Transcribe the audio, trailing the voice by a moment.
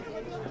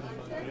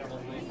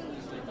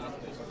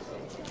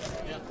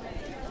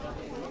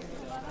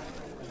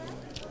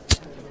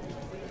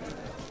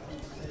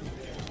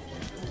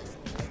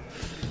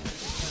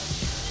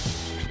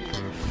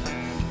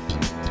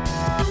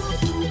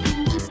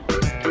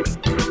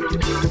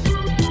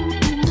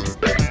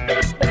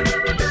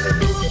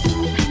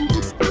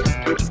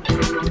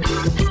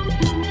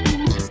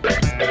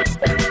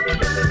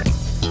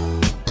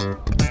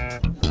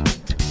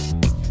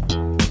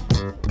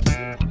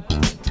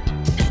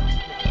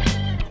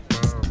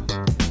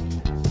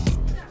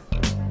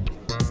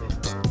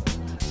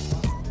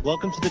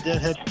Welcome to the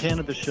Deadhead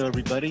Cannabis Show,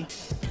 everybody.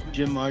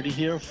 Jim Marty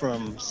here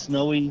from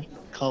snowy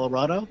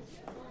Colorado,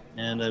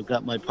 and I've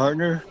got my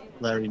partner,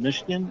 Larry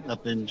Michigan,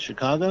 up in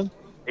Chicago.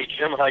 Hey,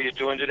 Jim, how you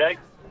doing today?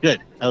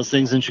 Good. How's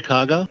things in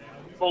Chicago?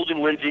 Cold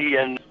and windy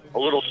and a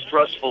little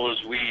stressful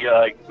as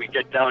we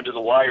get down to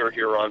the wire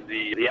here on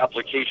the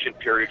application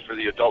period for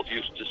the adult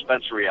use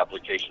dispensary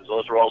applications.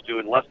 Those are all due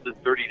in less than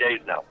 30 days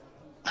now.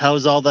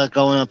 How's all that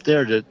going up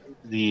there? The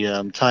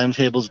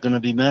timetable's going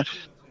to be met?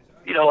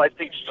 I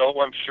think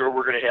so. I'm sure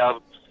we're going to have,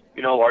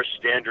 our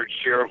standard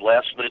share of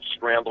last-minute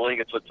scrambling.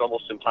 It's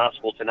almost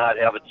impossible to not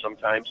have it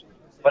sometimes.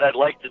 But I'd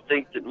like to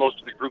think that most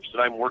of the groups that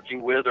I'm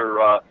working with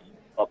are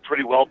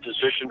pretty well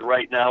positioned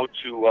right now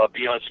to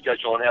be on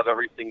schedule and have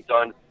everything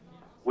done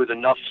with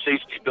enough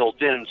safety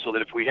built in so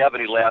that if we have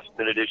any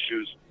last-minute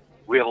issues,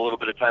 we have a little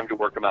bit of time to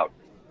work them out.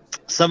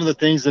 Some of the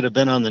things that have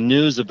been on the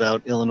news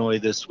about Illinois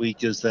this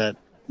week is that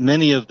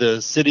many of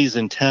the cities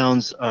and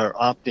towns are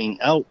opting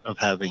out of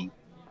having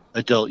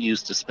adult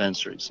use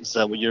dispensaries. Is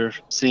that what you're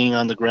seeing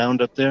on the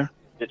ground up there?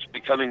 It's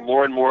becoming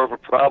more and more of a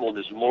problem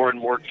as more and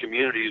more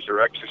communities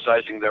are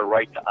exercising their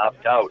right to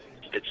opt out.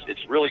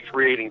 It's really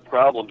creating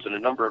problems in a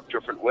number of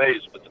different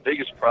ways, but the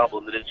biggest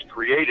problem that it's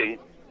creating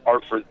are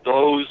for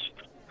those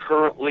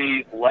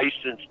currently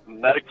licensed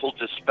medical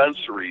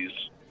dispensaries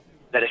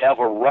that have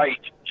a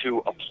right to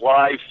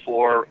apply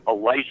for a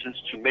license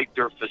to make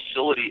their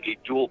facility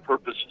a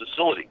dual-purpose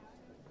facility.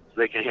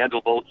 So they can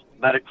handle both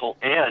medical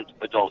and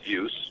adult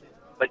use.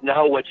 But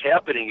now what's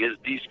happening is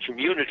these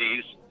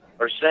communities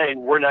are saying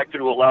we're not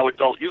going to allow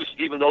adult use,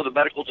 even though the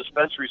medical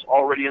dispensary is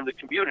already in the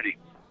community.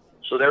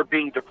 So they're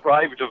being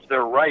deprived of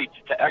their right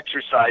to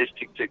exercise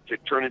to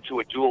turn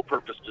into a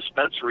dual-purpose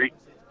dispensary.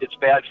 It's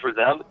bad for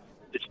them.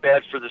 It's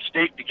bad for the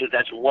state because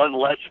that's one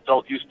less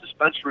adult use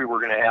dispensary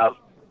we're going to have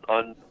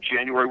on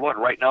January 1.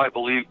 Right now, I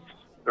believe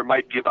there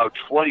might be about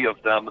 20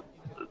 of them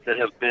that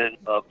have been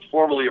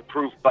formally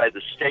approved by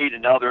the state,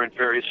 and now they're in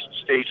various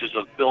stages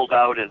of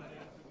build-out and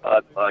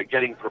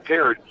getting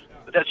prepared.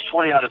 But that's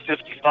 20 out of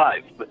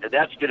 55, and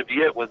that's going to be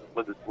it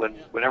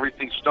when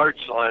everything starts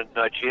on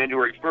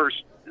January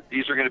 1st.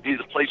 These are going to be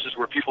the places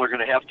where people are going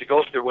to have to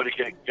go if they're going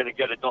to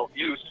get adult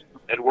use,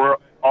 and we're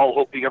all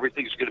hoping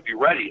everything's going to be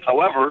ready.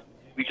 However,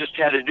 we just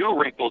had a new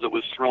wrinkle that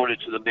was thrown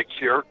into the mix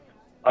here.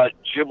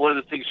 Jim, one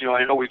of the things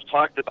I know we've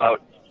talked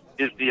about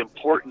is the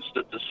importance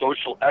that the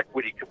social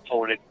equity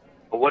component,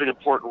 and what an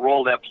important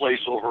role that plays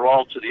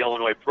overall to the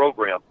Illinois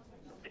program.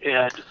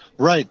 And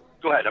right.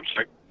 Go ahead. I'm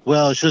sorry.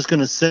 Well, I was just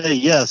going to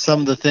say, some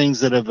of the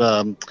things that have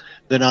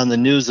been on the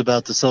news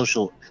about the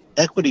social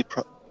equity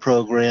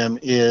program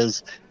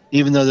is,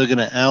 even though they're going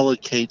to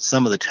allocate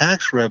some of the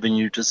tax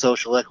revenue to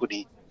social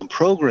equity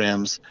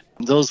programs,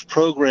 those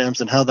programs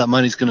and how that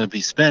money is going to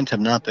be spent have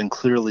not been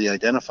clearly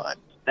identified.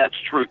 That's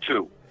true,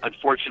 too.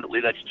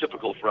 Unfortunately, that's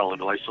typical for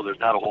Illinois, so there's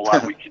not a whole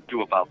lot we can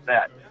do about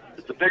that.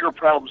 But the bigger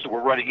problems that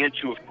we're running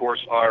into, of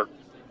course, are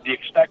the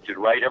expected,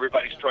 right?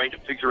 Everybody's trying to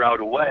figure out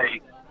a way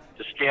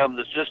to scam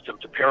the system,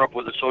 to pair up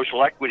with a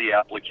social equity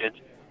applicant.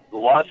 The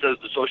law says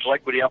the social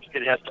equity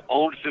applicant has to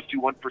own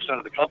 51%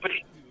 of the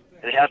company,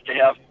 and it has to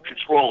have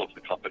control of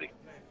the company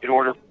in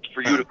order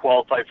for you to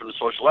qualify for the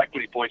social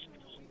equity points.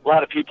 A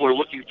lot of people are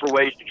looking for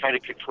ways to kind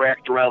of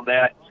contract around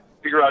that,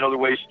 figure out other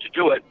ways to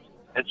do it.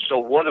 And so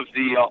one of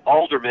the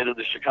aldermen in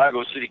the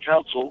Chicago City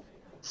Council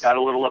got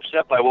a little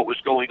upset by what was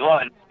going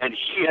on, and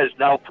he has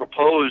now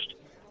proposed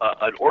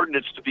an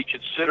ordinance to be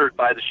considered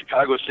by the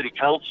Chicago City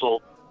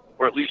Council,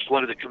 or at least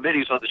one of the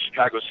committees on the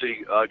Chicago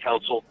City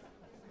Council,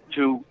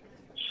 to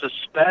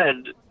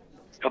suspend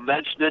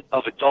commencement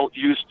of adult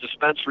use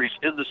dispensaries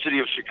in the city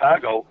of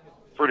Chicago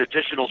for an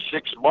additional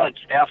 6 months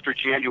after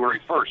January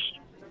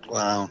 1st.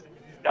 Wow.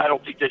 I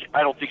don't think it's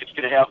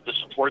going to have the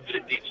support that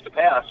it needs to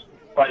pass,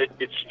 but it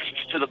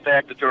speaks to the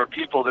fact that there are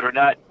people that are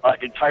not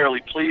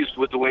entirely pleased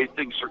with the way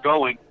things are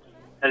going,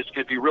 and it's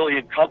going to be really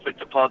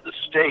incumbent upon the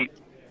state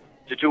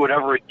to do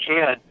whatever it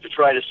can to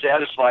try to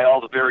satisfy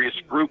all the various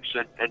groups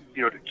and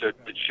to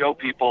show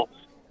people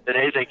that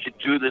A, they can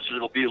do this and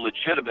it'll be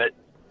legitimate,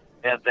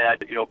 and that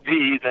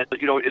B, that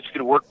it's going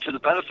to work to the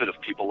benefit of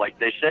people like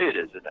they say it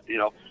is. And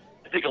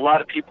I think a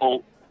lot of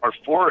people are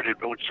for it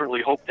and would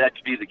certainly hope that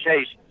to be the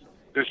case.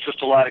 There's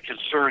just a lot of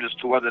concern as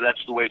to whether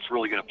that's the way it's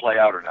really going to play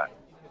out or not.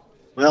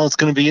 Well, it's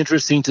going to be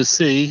interesting to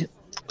see.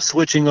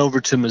 Switching over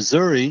to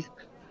Missouri,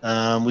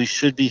 we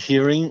should be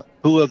hearing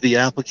who of the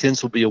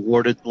applicants will be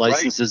awarded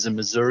licenses in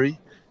Missouri.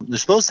 They're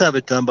supposed to have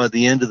it done by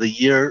the end of the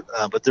year,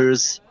 but there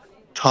is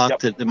talk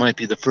that it might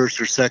be the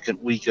first or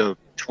second week of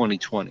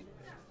 2020.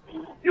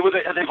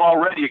 they've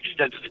already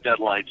extended the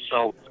deadline.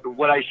 So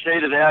what I say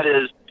to that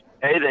is,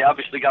 A, they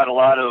obviously got a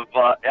lot of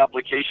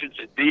applications,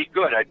 and B,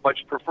 good. I'd much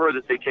prefer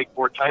that they take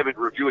more time and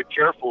review it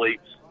carefully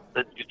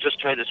than you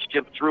just kind of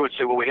skim through and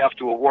say, well, we have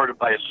to award them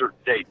by a certain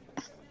date.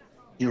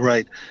 You're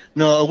right.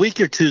 No, a week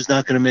or two is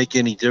not going to make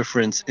any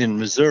difference in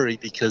Missouri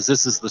because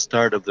this is the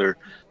start of their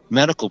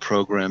medical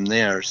program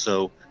there.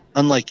 So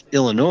unlike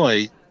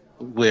Illinois,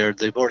 where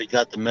they've already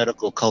got the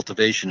medical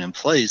cultivation in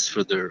place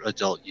for their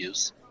adult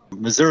use,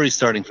 Missouri's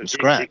starting from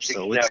scratch.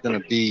 So it's going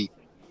to be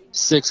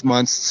 6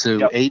 months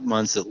to 8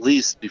 months at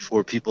least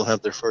before people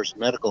have their first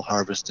medical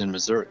harvest in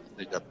Missouri.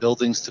 They got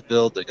buildings to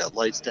build, they got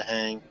lights to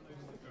hang,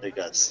 they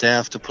got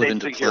staff to put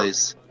into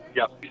place.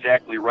 Yeah,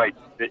 exactly right.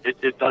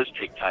 It does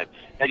take time.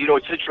 And, you know,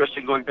 it's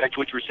interesting going back to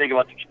what you were saying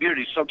about the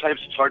communities. Sometimes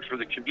it's hard for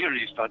the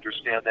communities to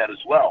understand that as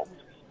well.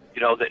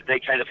 You know, they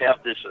kind of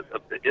have this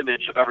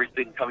image of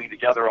everything coming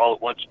together all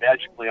at once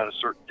magically on a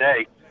certain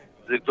day.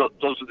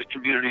 Those are the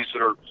communities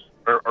that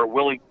are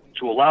willing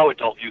to allow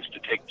adult use to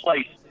take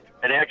place.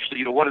 And actually,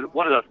 you know, one of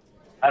the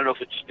I don't know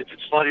if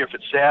it's funny or if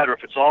it's sad or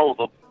if it's all of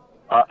them.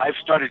 I've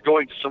started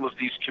going to some of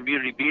these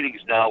community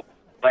meetings now.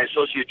 My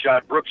associate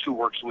John Brooks, who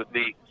works with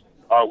me,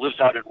 lives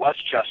out in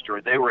Westchester,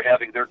 and they were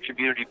having their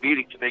community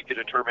meeting to make a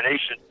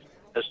determination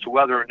as to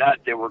whether or not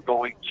they were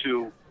going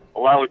to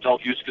allow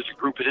adult use because a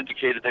group had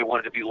indicated they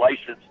wanted to be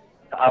licensed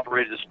to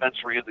operate a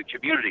dispensary in the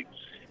community.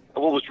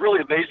 And what was really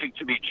amazing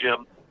to me,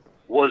 Jim,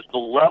 was the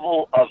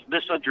level of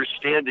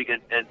misunderstanding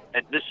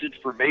and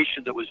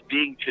misinformation that was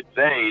being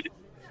conveyed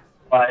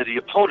by the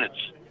opponents,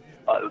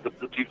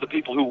 the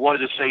people who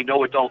wanted to say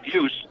no adult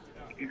use.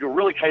 You're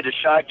really kind of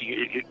shocking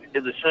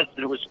in the sense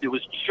that it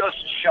was just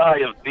shy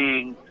of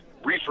being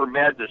reefer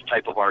madness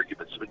type of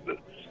arguments.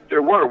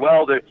 There were,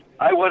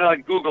 I went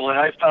on Google and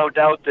I found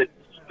out that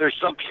there's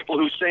some people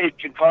who say it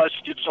can cause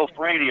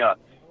schizophrenia.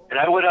 And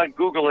I went on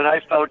Google and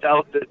I found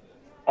out that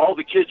all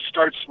the kids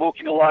start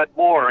smoking a lot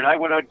more. And I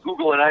went on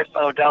Google and I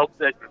found out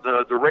that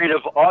the rate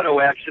of auto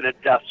accident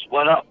deaths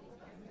went up.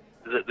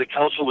 The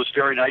council was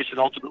very nice and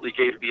ultimately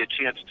gave me a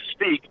chance to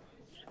speak.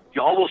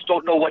 You almost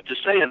don't know what to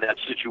say in that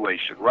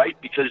situation, right?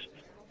 Because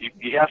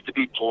you have to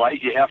be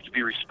polite, you have to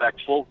be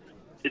respectful.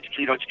 It's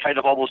kind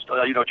of almost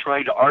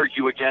trying to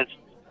argue against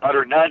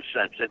utter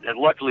nonsense. And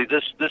luckily,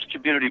 this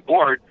community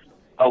board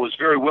was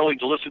very willing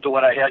to listen to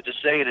what I had to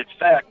say, and in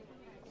fact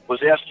was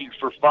asking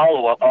for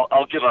follow-up.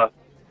 I'll give a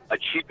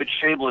cheap and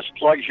shameless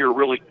plug here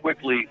really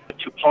quickly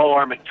to Paul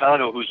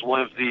Armentano, who's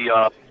one of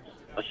the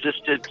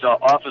assistant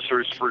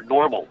officers for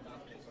NORML.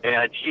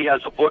 And he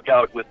has a book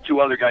out with two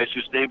other guys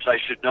whose names I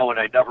should know and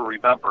I never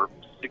remember.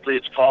 Basically,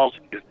 it's called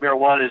If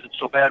Marijuana Isn't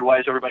So Bad, Why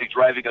Is Everybody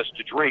Driving Us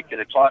to Drink? And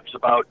it talks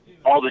about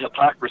all the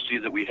hypocrisy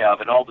that we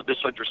have and all the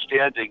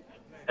misunderstanding.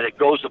 And it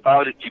goes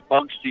about and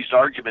debunks these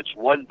arguments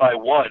one by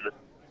one.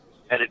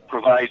 And it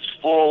provides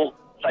full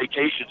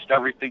citations to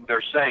everything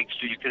they're saying.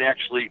 So you can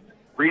actually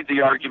read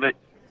the argument,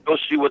 go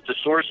see what the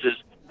source is,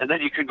 and then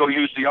you can go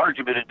use the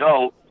argument and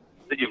know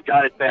that you've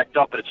got it backed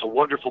up. And it's a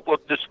wonderful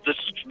book. This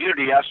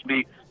community asked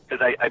me,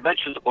 because I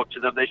mentioned the book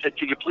to them, they said,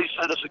 can you please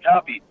send us a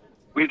copy?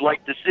 We'd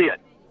like to see it.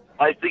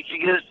 My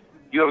thinking is,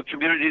 you have a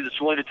community that's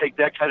willing to take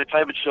that kind of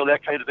time and show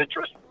that kind of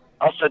interest,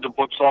 I'll send them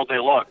books all day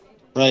long.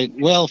 Right.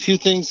 Well, a few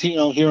things,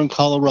 here in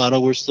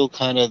Colorado, we're still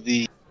kind of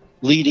the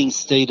leading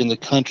state in the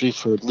country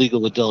for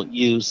legal adult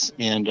use,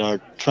 and our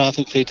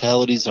traffic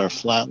fatalities are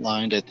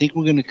flatlined. I think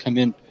we're going to come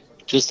in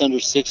just under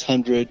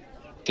 600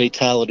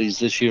 fatalities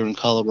this year in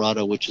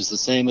Colorado, which is the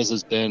same as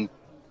it's been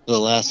for the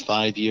last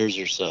 5 years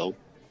or so.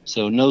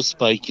 So no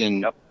spike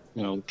in,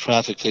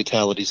 traffic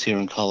fatalities here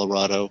in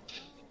Colorado.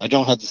 I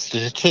don't have the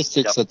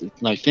statistics at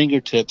my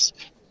fingertips,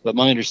 but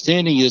my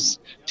understanding is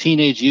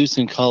teenage use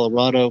in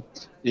Colorado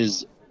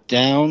is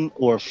down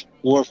or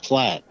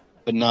flat,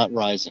 but not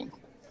rising.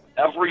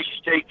 Every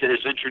state that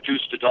has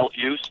introduced adult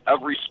use,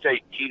 every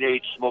state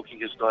teenage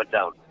smoking has gone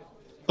down.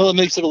 Well, it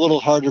makes it a little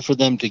harder for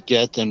them to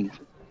get than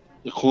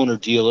the corner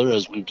dealer,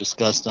 as we've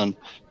discussed on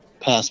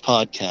past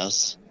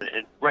podcasts.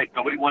 And, right,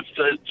 nobody wants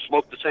to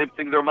smoke the same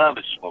thing their mom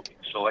is smoking.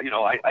 So, I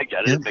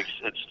get it. Yeah. It makes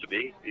sense to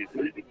me.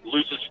 It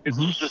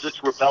loses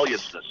its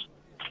rebelliousness.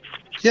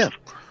 Yeah.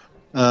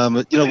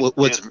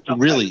 What's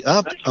really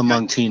up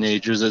among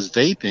teenagers is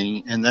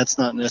vaping, and that's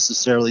not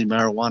necessarily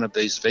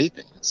marijuana-based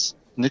vaping. It's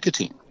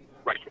nicotine.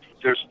 Right.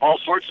 There's all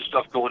sorts of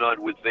stuff going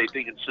on with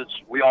vaping, and since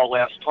we all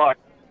last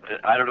talked,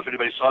 I don't know if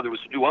anybody saw, there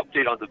was a new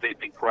update on the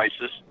vaping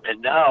crisis,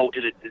 and now,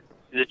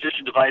 in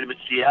addition to vitamin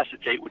C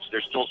acetate, which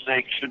they're still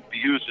saying shouldn't be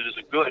used, it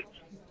isn't good,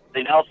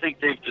 they now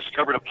think they've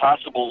discovered a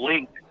possible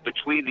link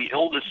between the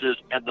illnesses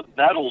and the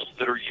metals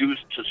that are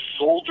used to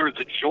solder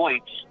the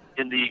joints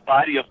in the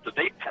body of the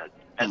vape pen,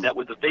 and that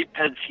when the vape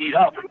pens heat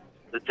up,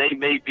 that they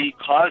may be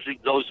causing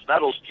those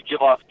metals to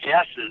give off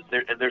gases,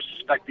 and they're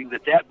suspecting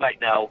that might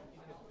now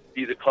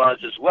be the cause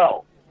as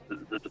well.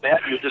 The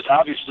bad news is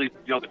obviously,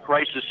 the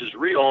crisis is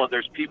real, and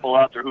there's people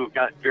out there who have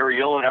gotten very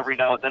ill, and every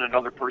now and then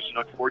another person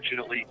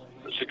unfortunately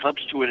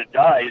succumbs to it and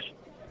dies.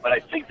 But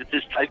I think that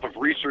this type of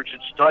research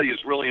and study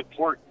is really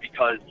important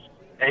because,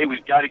 A,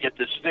 we've got to get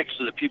this fixed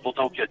so that people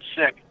don't get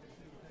sick,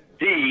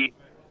 B,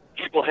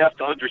 people have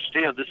to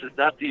understand this is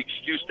not the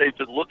excuse they've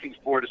been looking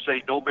for to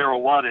say no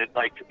marijuana in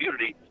my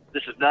community.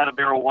 This is not a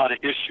marijuana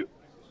issue.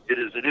 It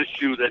is an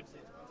issue that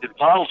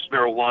involves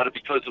marijuana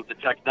because of the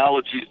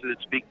technologies that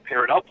it's being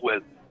paired up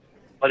with,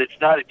 but it's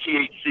not a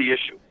THC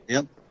issue.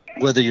 Yep.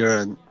 Whether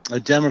you're a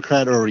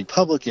Democrat or a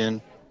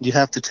Republican, you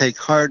have to take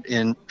heart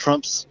in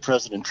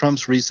President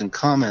Trump's recent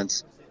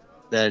comments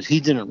that he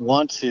didn't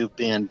want to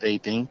ban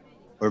vaping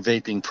or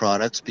vaping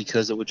products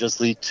because it would just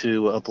lead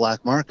to a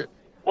black market.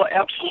 Well,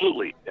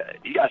 absolutely.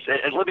 Yes.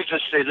 And let me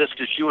just say this,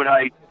 because you and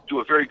I do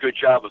a very good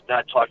job of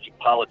not talking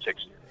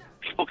politics.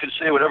 People can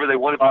say whatever they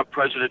want about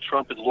President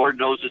Trump, and Lord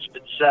knows it's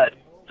been said.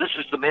 This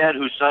is the man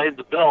who signed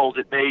the bill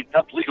that made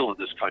hemp legal in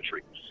this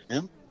country.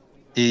 Yeah.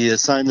 He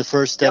signed the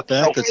First Step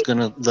Act that's going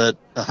to let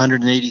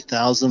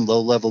 180,000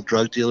 low-level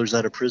drug dealers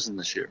out of prison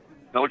this year.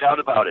 No doubt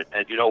about it.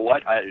 And you know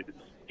what?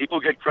 People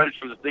get credit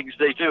for the things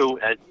they do,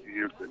 and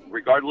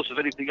regardless of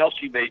anything else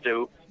he may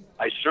do,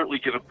 I certainly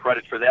give him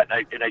credit for that.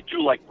 And I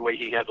do like the way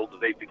he handled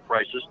the vaping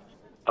crisis,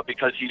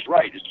 because he's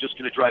right. It's just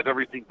going to drive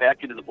everything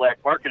back into the black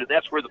market, and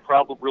that's where the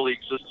problem really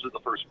exists in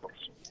the first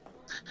place.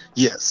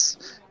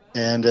 Yes.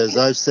 And as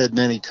I've said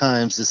many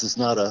times, this is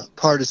not a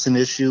partisan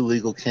issue,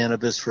 legal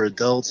cannabis for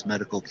adults,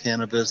 medical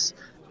cannabis.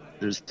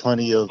 There's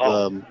plenty of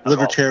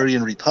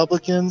libertarian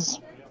Republicans,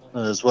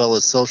 as well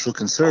as social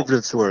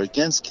conservatives who are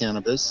against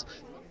cannabis.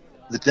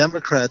 The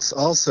Democrats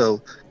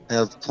also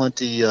have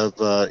plenty of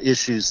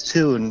issues,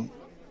 too. And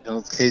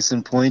case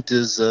in point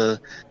is the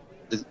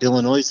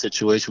Illinois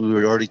situation we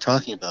were already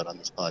talking about on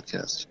this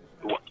podcast.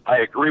 I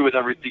agree with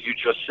everything you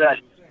just said.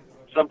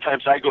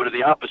 Sometimes I go to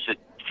the opposite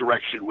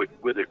direction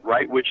with it,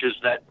 right? Which is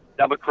that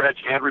Democrats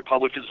and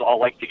Republicans all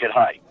like to get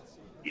high.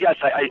 Yes,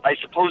 I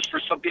suppose for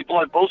some people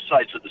on both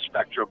sides of the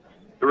spectrum,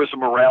 there is a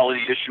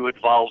morality issue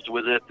involved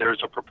with it.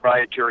 There's a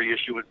proprietary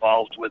issue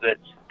involved with it.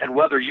 And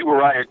whether you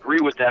or I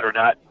agree with that or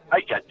not, I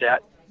get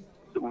that.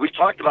 We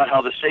talked about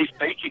how the Safe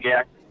Banking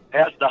Act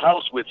passed the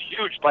House with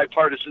huge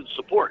bipartisan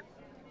support.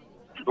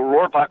 The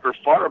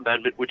Rohrabacher-Farr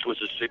Amendment, which was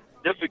a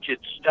significant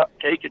step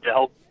taken to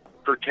help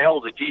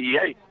curtail the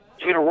DEA,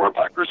 Dana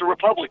Rohrabacher is a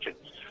Republican.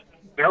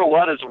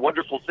 Marijuana is a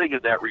wonderful thing in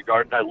that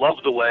regard, and I love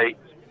the way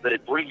that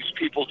it brings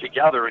people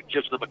together and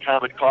gives them a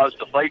common cause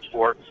to fight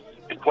for.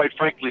 And quite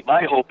frankly,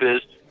 my hope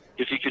is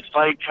if you can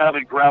find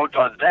common ground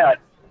on that,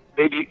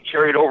 maybe you can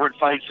carry it over and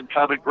find some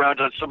common ground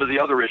on some of the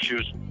other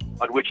issues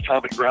on which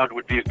common ground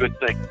would be a good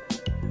thing.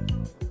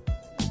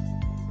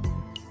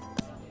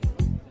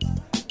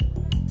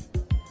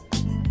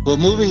 Well,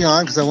 moving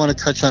on, because I want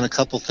to touch on a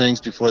couple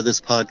things before this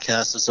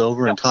podcast is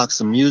over and talk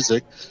some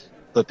music.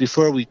 But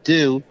before we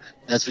do,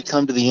 as we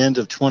come to the end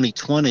of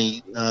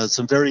 2020,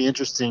 some very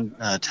interesting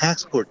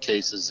tax court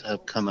cases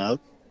have come out.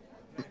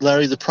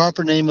 Larry, the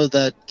proper name of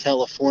that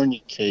California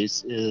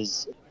case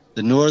is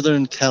the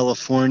Northern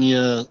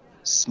California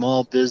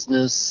Small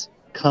Business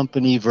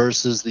Company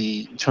versus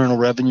the Internal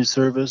Revenue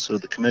Service, or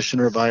the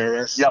Commissioner of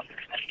IRS. Yep.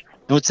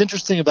 And what's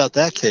interesting about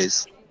that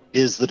case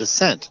is the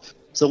dissent.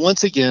 So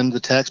once again, the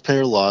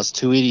taxpayer lost.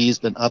 280E has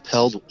been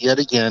upheld yet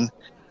again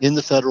in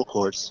the federal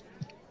courts.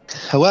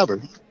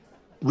 However,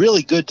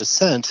 really good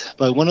dissent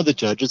by one of the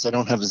judges, I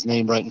don't have his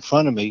name right in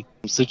front of me,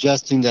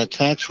 suggesting that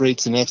tax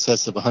rates in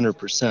excess of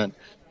 100%.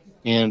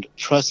 And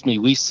trust me,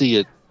 we see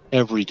it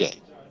every day.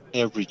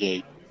 Every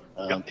day,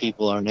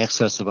 people are in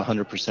excess of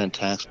 100%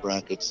 tax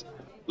brackets.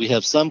 We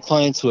have some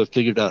clients who have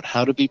figured out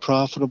how to be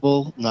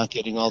profitable, not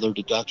getting all their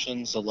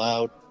deductions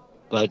allowed.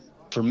 But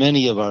for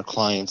many of our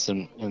clients,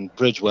 and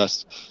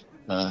Bridgewest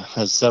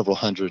has several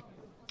hundred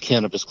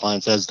cannabis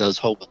clients, as does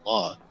Hope and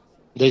Law,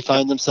 they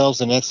find themselves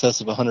in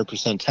excess of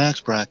 100% tax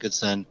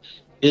brackets. And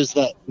is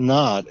that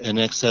not an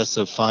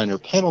excessive fine or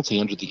penalty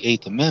under the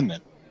Eighth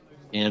Amendment?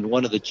 And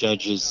one of the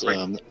judges,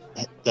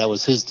 that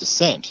was his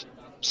dissent.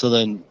 So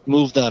then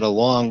move that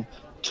along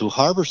to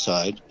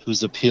Harborside,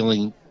 who's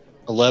appealing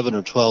 $11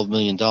 or $12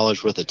 million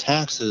worth of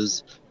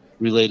taxes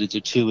related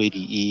to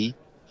 280E.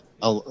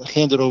 I'll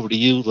hand it over to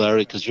you,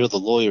 Larry, because you're the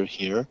lawyer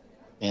here,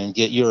 and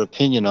get your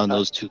opinion on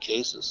those two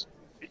cases.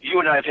 You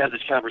and I have had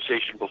this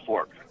conversation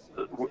before.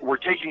 We're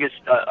taking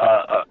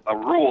a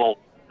rule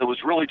that was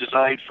really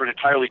designed for an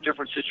entirely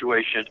different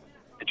situation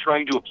and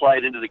trying to apply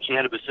it into the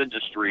cannabis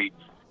industry,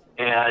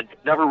 and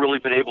never really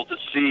been able to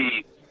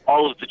see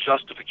all of the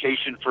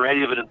justification for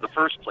any of it in the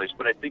first place.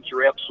 But I think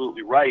you're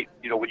absolutely right.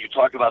 When you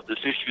talk about this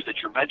issue that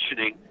you're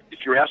mentioning, if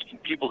you're asking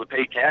people to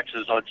pay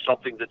taxes on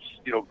something that's,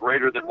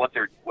 greater than what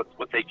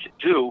they can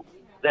do,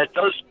 that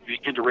does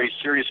begin to raise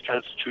serious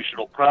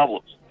constitutional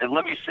problems. And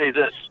let me say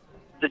this,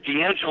 the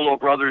D'Angelo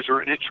brothers are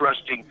an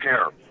interesting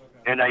pair.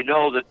 And I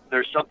know that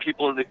there's some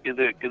people in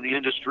the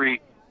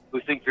industry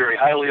who think very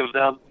highly of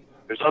them.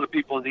 There's other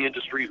people in the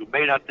industry who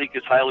may not think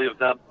as highly of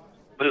them.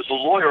 But as a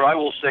lawyer, I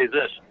will say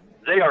this,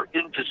 they are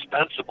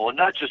indispensable, and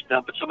not just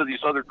them, but some of these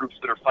other groups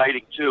that are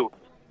fighting too.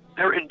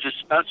 They're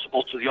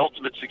indispensable to the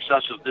ultimate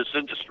success of this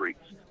industry,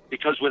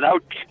 because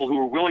without people who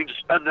are willing to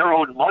spend their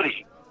own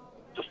money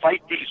to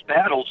fight these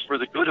battles for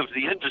the good of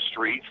the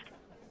industry,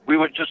 we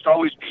would just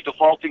always be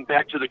defaulting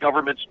back to the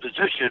government's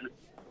position,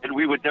 and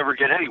we would never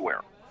get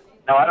anywhere.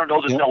 Now, I don't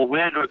know that Yep. they'll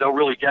win or they'll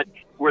really get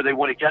where they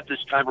want to get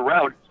this time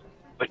around,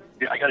 but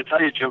I got to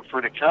tell you, Jim, for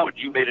an accountant,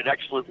 you made an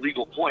excellent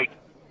legal point.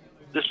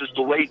 This is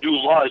the way new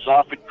law is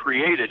often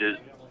created, is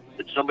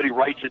that somebody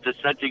writes a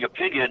dissenting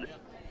opinion,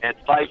 and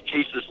 5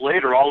 cases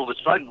later, all of a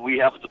sudden, we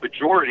have the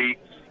majority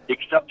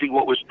accepting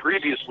what was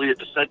previously a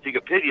dissenting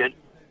opinion,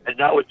 and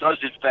now it does,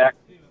 in fact,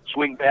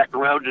 swing back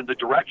around in the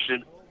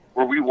direction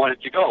where we want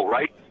it to go,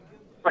 right?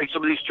 Right,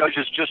 some of these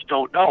judges just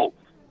don't know.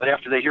 But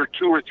after they hear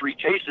 2 or 3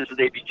 cases and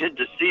they begin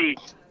to see,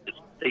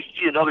 they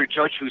see another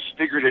judge who's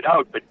figured it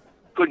out but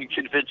couldn't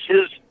convince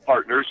his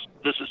partners.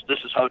 This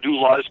is how new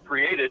law is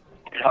created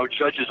and how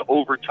judges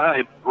over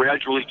time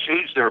gradually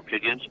change their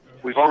opinions.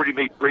 We've already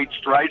made great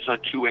strides on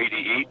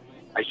 280E.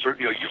 I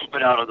certainly, you've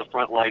been out on the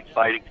front line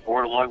fighting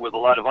for it, along with a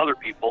lot of other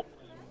people,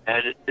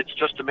 and it's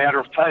just a matter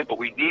of time. But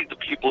we need the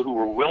people who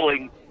are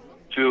willing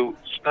to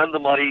spend the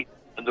money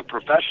and the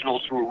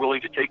professionals who are willing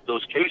to take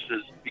those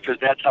cases, because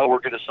that's how we're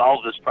going to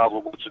solve this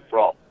problem once and for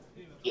all.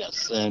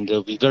 Yes, and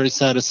it'll be very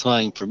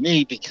satisfying for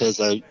me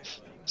because I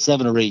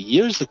 7 or 8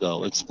 years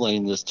ago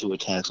explained this to a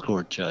tax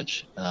court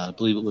judge. I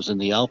believe it was in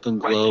the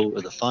Alpenglow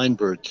or the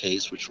Feinberg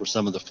case, which were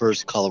some of the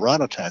first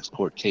Colorado tax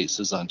court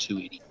cases on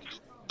 280.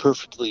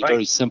 Perfectly,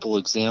 very simple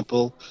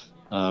example.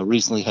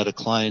 Recently had a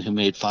client who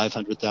made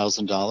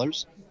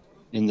 $500,000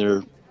 in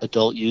their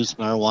adult use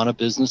marijuana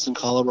business in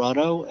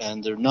Colorado,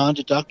 and their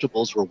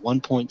non-deductibles were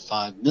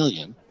 $1.5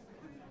 million,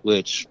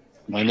 which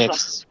my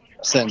next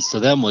sentence to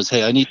them was,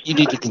 hey, you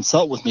need to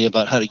consult with me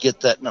about how to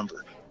get that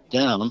number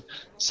down.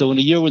 So in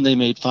a year when they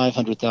made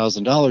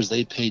 $500,000,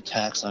 they paid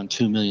tax on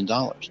 $2 million.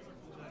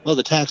 Well,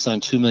 the tax on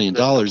 $2 million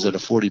at a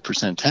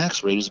 40%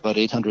 tax rate is about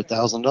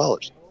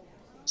 $800,000.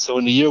 So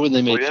in a year when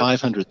they made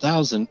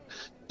 $500,000,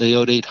 they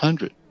owed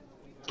 $800,000.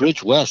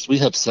 Bridge West, we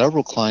have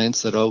several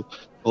clients that owe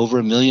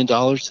over $1 million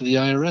to the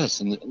IRS,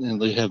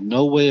 and they have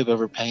no way of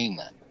ever paying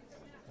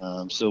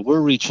that. So we're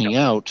reaching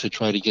out to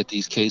try to get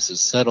these cases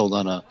settled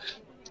on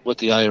what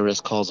the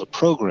IRS calls a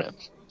program,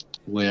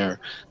 where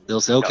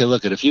they'll say, okay,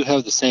 look, if you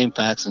have the same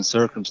facts and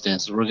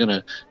circumstances, we're going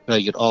to try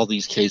to get all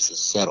these cases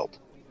settled.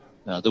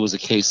 There was a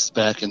case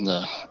back in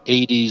the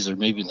 80s or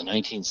maybe in the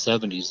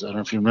 1970s. I don't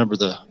know if you remember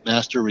the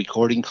master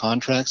recording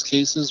contracts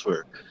cases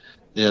where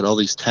they had all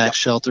these tax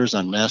shelters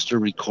on master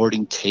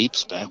recording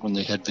tapes back when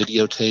they had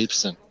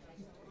videotapes, and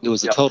it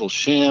was a total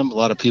sham. A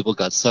lot of people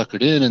got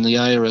suckered in, and the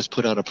IRS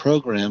put out a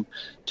program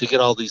to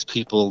get all these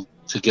people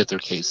to get their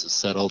cases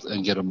settled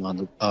and get them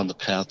on the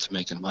path to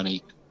making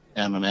money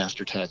on an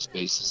after-tax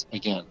basis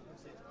again.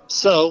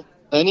 So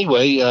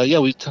anyway,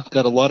 we've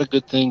got a lot of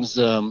good things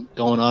going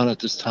on at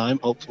this time.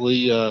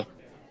 Hopefully,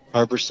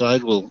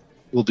 Harborside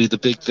will be the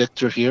big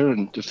victor here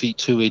and defeat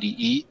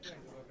 280E.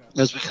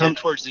 As we come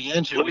towards the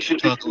end here, we should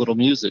talk a little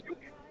music.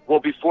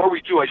 Well, before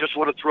we do, I just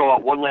want to throw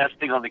out one last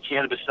thing on the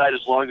cannabis side,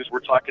 as long as we're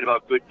talking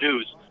about good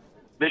news.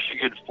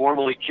 Michigan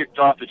formally kicked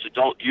off its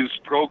adult use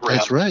program.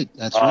 That's right.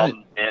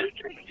 And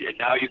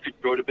now you could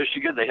go to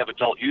Michigan. They have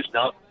adult use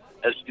now.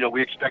 As you know,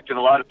 we expect in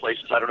a lot of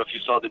places. I don't know if you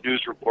saw the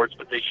news reports,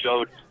 but they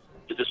showed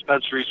the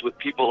dispensaries with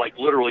people like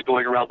literally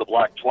going around the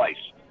block twice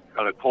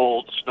on a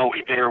cold,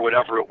 snowy day or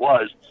whatever it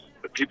was.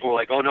 But people were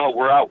like, oh, no,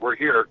 we're out. We're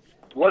here.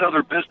 What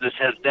other business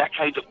has that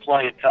kind of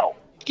clientele?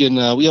 And,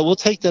 we'll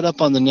take that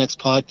up on the next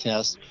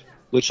podcast,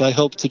 which I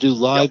hope to do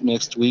live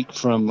next week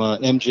from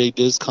MJ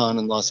BizCon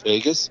in Las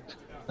Vegas.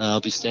 I'll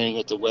be staying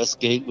at the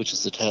Westgate, which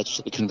is attached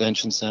to the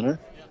convention center.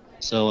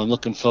 So I'm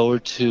looking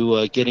forward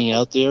to getting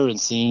out there and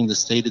seeing the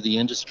state of the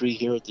industry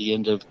here at the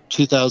end of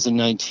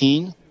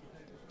 2019.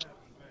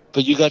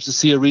 But you got to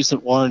see a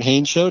recent Warren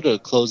Haynes show to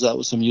close out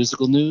with some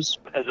musical news?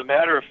 As a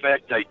matter of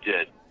fact, I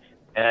did.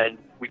 And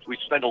we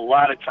spend a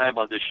lot of time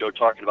on this show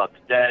talking about the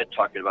dead,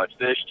 talking about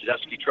fish,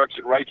 Tedeschi trucks,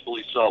 and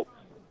rightfully so.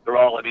 They're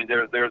all, I mean,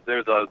 they're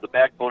the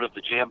backbone of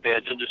the jam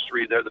band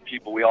industry. They're the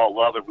people we all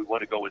love and we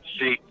want to go and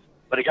see.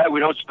 But a guy we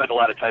don't spend a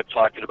lot of time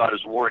talking about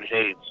is Warren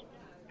Haynes.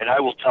 And I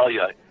will tell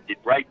you,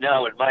 right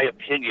now, in my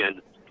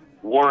opinion,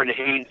 Warren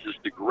Haynes is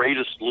the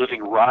greatest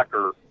living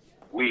rocker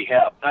we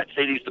have. Not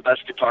saying he's the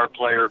best guitar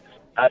player,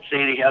 not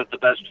saying he has the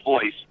best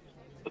voice,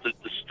 but the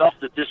stuff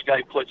that this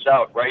guy puts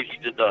out, right? He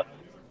did the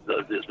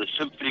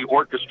symphony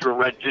orchestra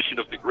rendition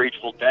of the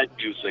Grateful Dead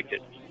music,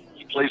 and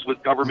he plays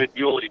with Government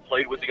Mule, and he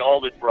played with the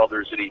Allman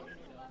Brothers, and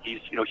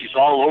he's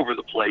all over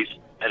the place.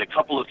 And a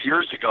couple of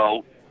years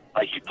ago,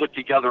 he put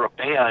together a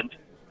band,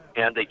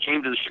 and they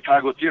came to the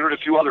Chicago Theater and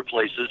a few other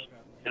places,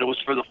 and it was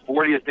for the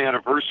 40th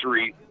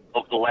anniversary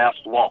of The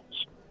Last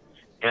Waltz.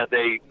 And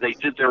they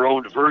did their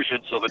own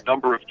versions of a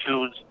number of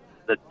tunes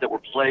that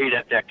were played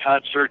at that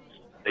concert.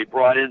 They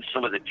brought in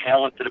some of the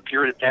talent that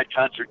appeared at that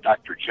concert.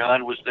 Dr.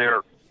 John was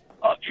there,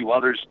 a few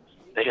others.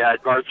 They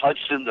had Garth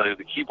Hudson,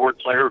 the keyboard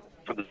player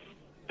from the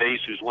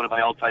bass, who's one of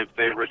my all-time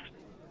favorites.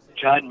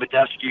 John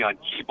Medeski on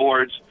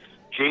keyboards.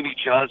 Jamie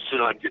Johnson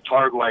on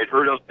guitar, who I had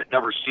heard of but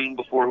never seen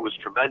before, who was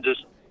tremendous.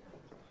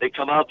 They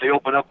come out, they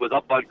open up with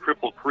Up on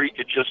Cripple Creek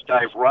and just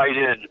dive right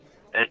in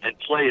and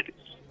played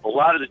a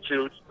lot of the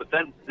tunes. But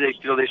then they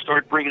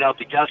started bringing out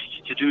the guests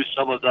to do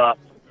some of the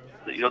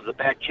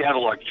back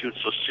catalog tunes.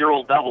 So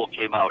Cyril Neville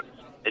came out.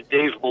 and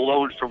Dave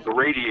Malone from the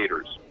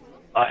Radiators.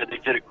 And they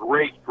did a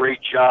great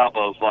job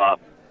of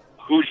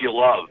Who Do You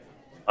Love?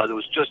 That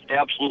was just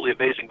absolutely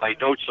amazing. My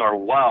notes are,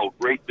 wow,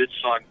 great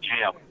mid-song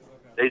jam.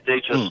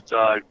 They just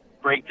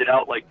cranked it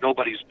out like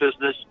nobody's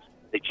business.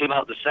 They came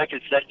out in the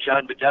second set.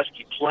 John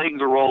Medeski, playing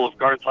the role of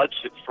Garth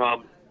Hudson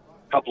from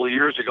a couple of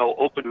years ago,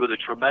 opened with a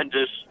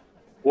tremendous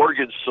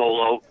organ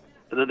solo,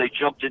 and then they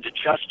jumped into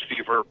Chest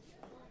Fever.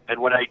 And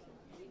when I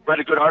read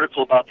a good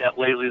article about that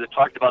lately that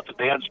talked about the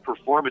band's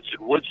performance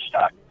in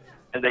Woodstock,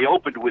 and they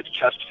opened with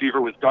Chest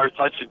Fever with Garth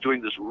Hudson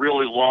doing this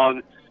really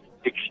long,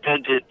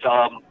 extended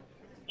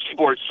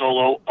keyboard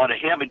solo on a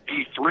Hammond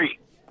B3.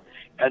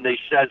 And they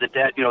said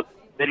that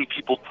many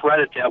people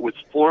credit that with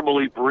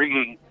formally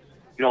bringing,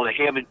 the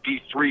Hammond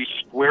B3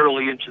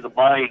 squarely into the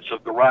minds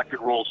of the rock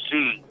and roll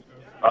scene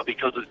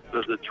because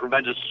of the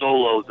tremendous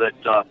solo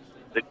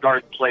that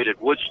Garth played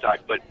at Woodstock.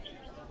 But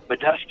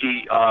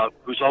Medeski,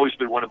 who's always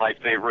been one of my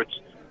favorites,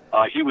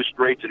 he was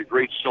great, did a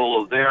great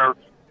solo there.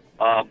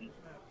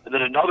 And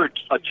then another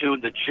tune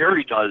that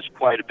Jerry does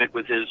quite a bit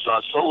with his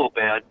solo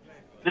band,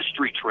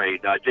 Mystery Train.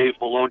 Dave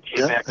Malone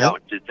came back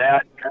out and did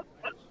that.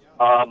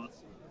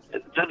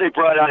 Then they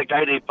brought out a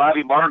guy named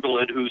Bobby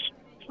Margolin, whose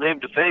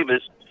claim to fame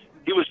is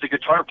he was the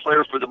guitar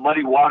player for the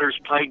Muddy Waters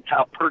Pine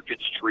Top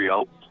Perkins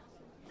trio.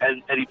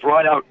 And he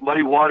brought out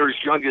Muddy Waters'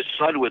 youngest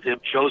son with him,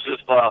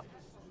 Joseph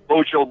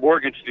Bojo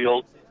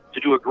Morganfield, to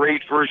do a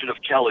great version of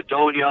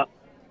Caledonia.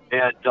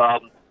 And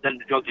then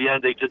at the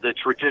end, they did the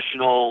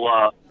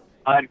traditional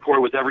encore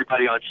with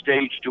everybody on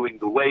stage doing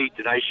The Wait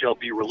and I Shall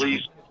Be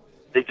Released.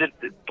 They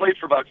played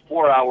for about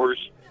 4 hours,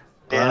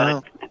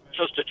 and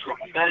just a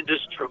tremendous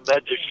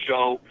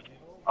show.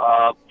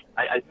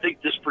 I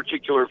think this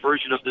particular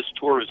version of this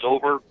tour is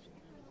over,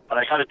 but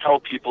I got to tell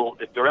people,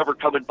 if they're ever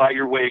coming by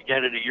your way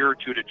again in a year or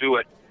two to do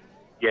it,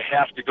 you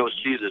have to go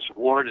see this.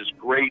 Warren is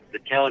great. The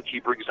talent he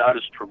brings out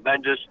is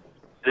tremendous.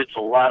 It's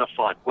a lot of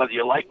fun. Whether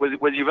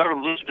you've ever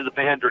listened to the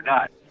band or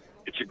not,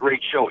 it's a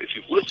great show. If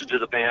you've listened to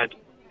the band,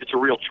 it's a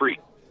real treat.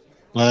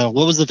 Wow.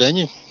 What was the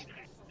venue?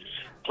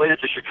 Played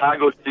at the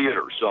Chicago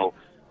Theater. So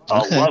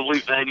lovely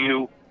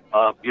venue.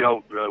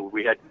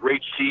 We had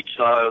great seats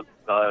in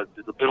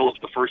the middle of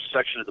the first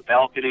section of the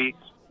balcony.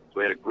 So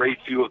we had a great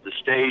view of the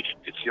stage.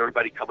 You could see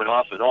everybody coming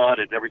off and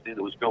on and everything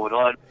that was going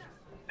on.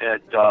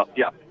 And,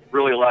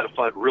 really a lot of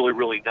fun, really,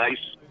 really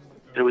nice.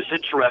 And it was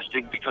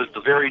interesting because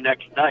the very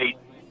next night,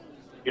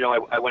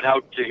 I went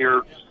out to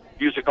hear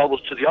music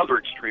almost to the other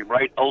extreme,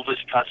 right? Elvis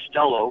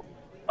Costello,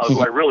 who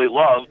I really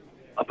love.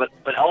 But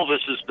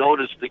Elvis is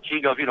known as the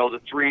king of, the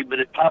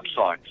 3-minute pop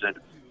songs. And,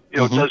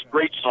 does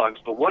great songs.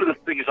 But one of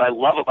the things I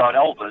love about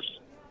Elvis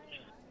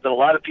that a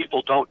lot of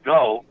people don't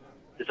know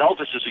is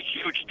Elvis is a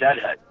huge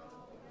Deadhead.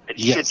 And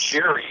he and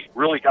Jerry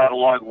really got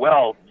along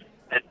well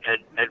and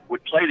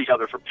would play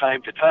together from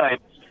time to time.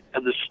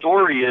 And the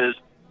story is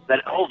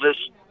that Elvis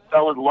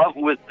fell in love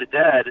with the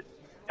Dead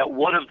at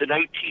one of the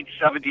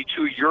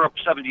 1972 Europe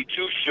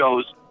 72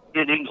 shows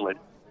in England.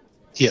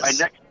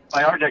 Yes.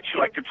 By our next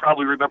show, I could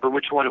probably remember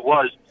which one it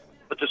was.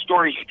 But the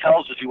story he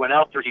tells is he went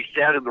out there, he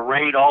sat in the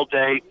rain all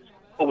day,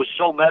 but was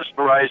so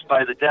mesmerized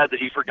by the Dead that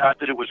he forgot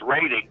that it was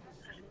raining.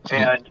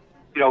 And,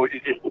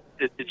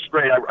 it's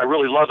great. I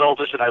really love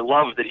Elvis, and I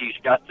love that he's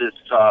got this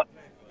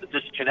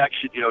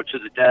connection, to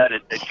the Dead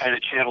and kind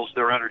of channels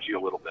their energy a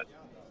little bit.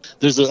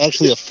 There's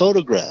actually a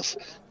photograph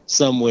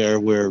somewhere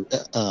where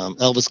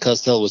Elvis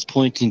Costello was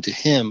pointing to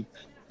him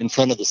in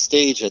front of the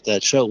stage at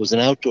that show. It was an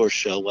outdoor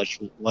show,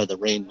 why the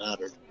rain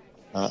mattered,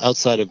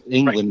 outside of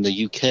England,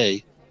 the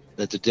UK,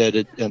 that the Dead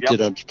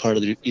did on part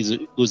of it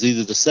was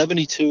either the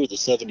 72 or the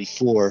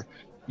 74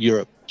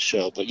 Europe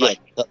show. But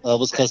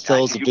Elvis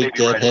Costello's a big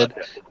Deadhead.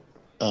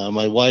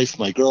 My wife,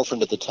 my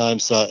girlfriend at the time,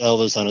 saw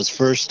Elvis on his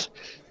first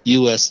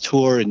U.S.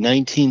 tour in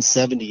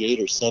 1978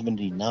 or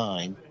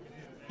 79.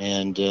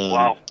 And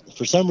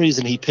for some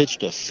reason, he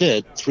pitched a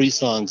fit 3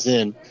 songs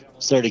in,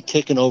 started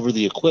kicking over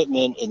the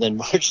equipment, and then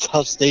marched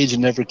off stage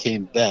and never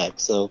came back.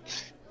 So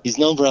he's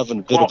known for having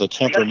a bit of a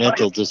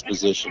temperamental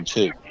disposition,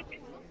 too.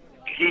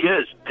 He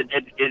is.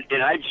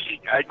 And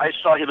I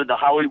saw him in the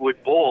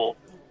Hollywood Bowl,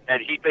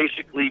 and he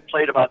basically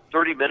played about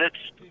 30 minutes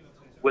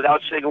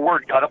without saying a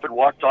word, got up and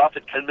walked off,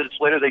 and 10 minutes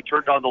later they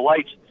turned on the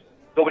lights.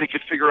 Nobody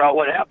could figure out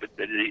what happened,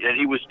 and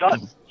he was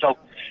done. So,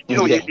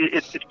 it'd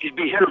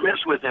be hit or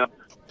miss with him.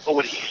 But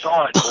when he's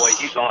on, boy,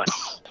 he's on.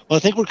 Well, I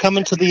think we're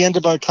coming to the end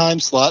of our time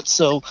slot,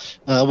 so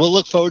we'll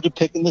look forward to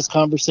picking this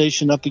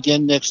conversation up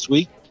again next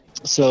week.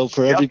 So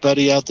for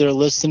everybody out there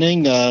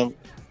listening,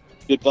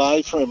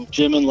 goodbye from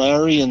Jim and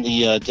Larry and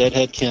the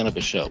Deadhead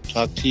Cannabis Show.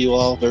 Talk to you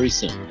all very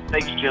soon.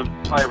 Thanks, Jim.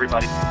 Bye,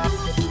 everybody.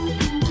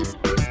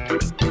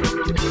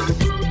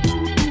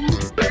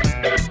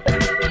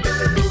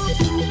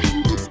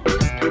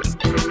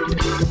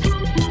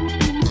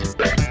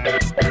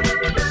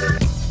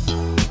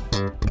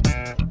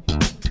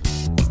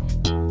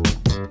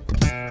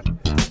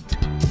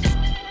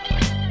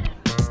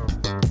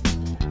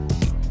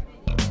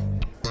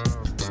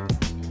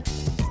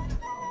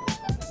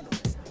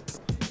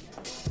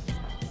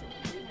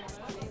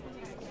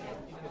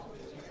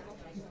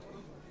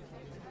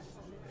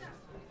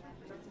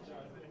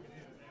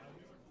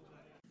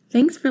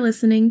 Thanks for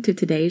listening to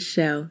today's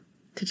show.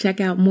 To check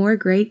out more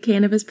great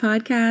cannabis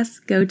podcasts,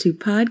 go to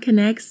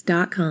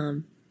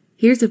podconnects.com.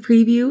 Here's a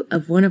preview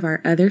of one of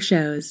our other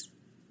shows.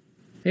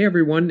 Hey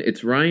everyone,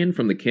 it's Ryan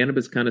from the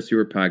Cannabis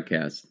Connoisseur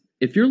Podcast.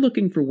 If you're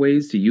looking for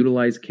ways to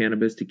utilize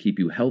cannabis to keep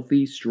you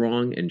healthy,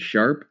 strong, and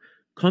sharp,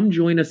 come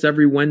join us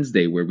every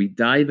Wednesday where we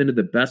dive into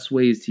the best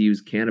ways to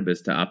use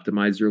cannabis to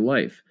optimize your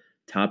life.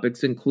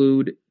 Topics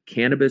include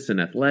cannabis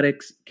and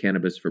athletics,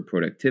 cannabis for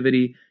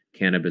productivity,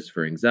 cannabis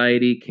for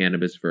anxiety,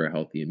 cannabis for a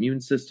healthy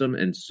immune system,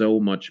 and so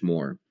much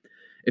more.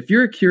 If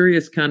you're a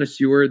curious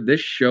connoisseur, this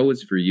show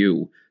is for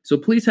you. So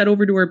please head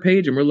over to our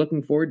page and we're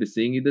looking forward to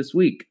seeing you this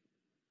week.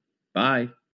 Bye.